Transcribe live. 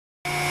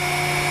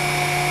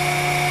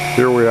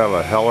Here we have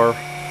a Heller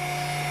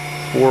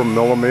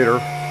 4mm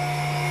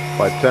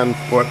by 10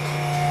 foot,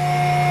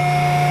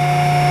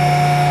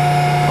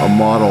 a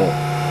model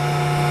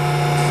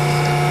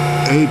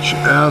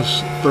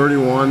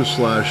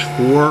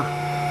HS31/4.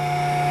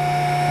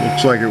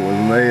 Looks like it was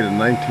made in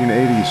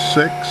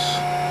 1986.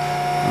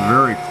 A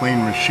very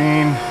clean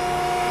machine.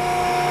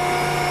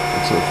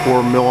 It's a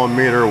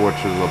 4mm,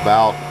 which is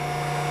about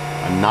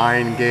a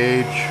 9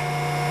 gauge.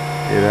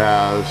 It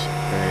has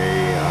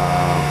a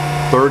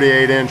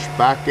 38-inch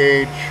back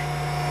gauge.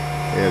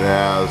 It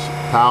has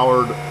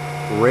powered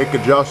rake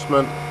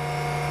adjustment.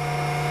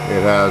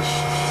 It has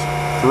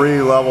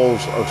 3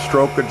 levels of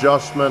stroke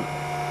adjustment,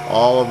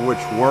 all of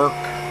which work.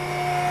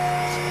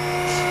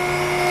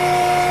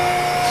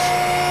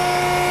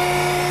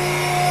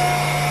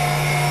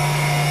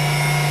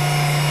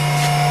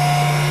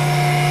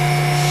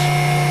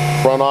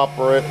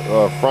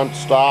 Front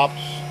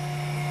stops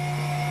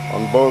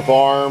on both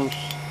arms,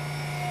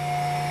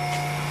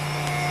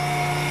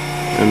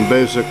 and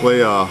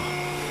basically a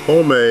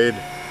homemade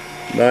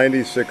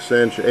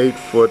 96-inch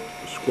 8-foot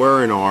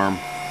squaring arm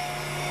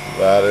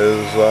that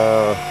is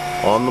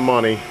on the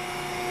money.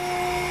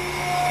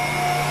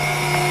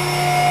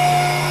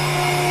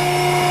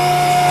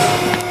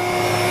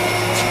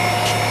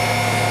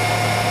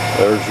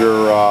 There's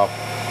your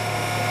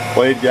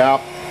blade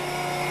gap,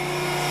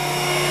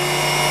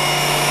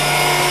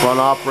 front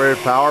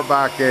operated power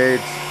back gauge,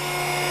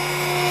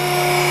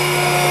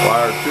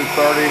 wire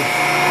 230,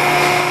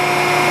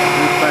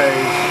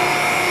 2-phase,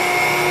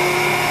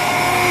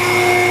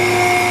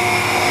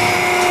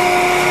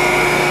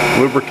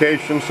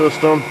 lubrication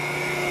system,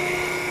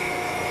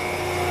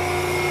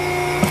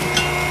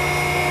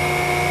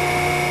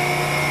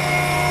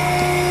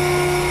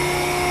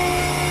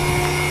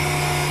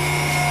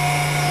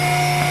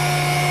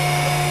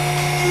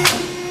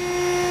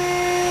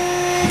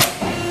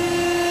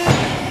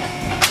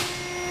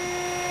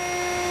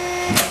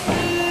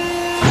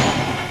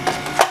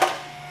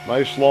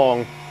 nice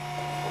long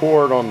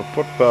cord on the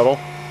foot pedal.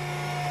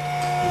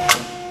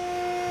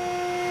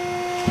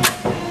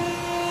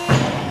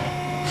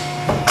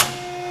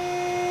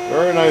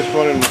 Very nice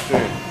running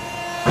machine.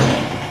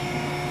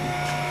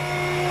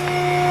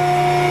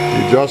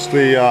 You adjust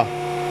the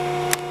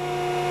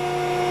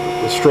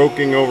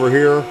stroking over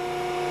here.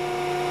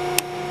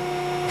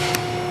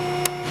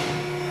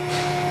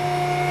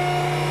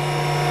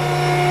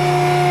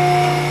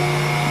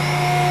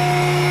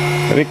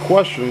 Any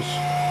questions?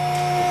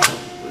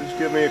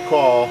 Give me a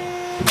call,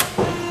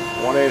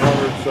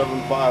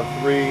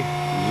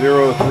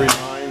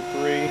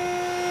 1-800-753-0393.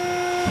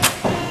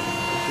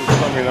 This is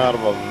coming out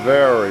of a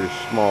very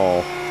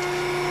small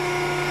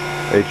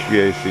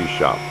HVAC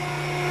shop.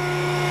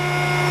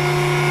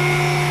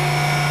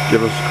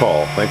 Give us a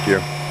call. Thank you.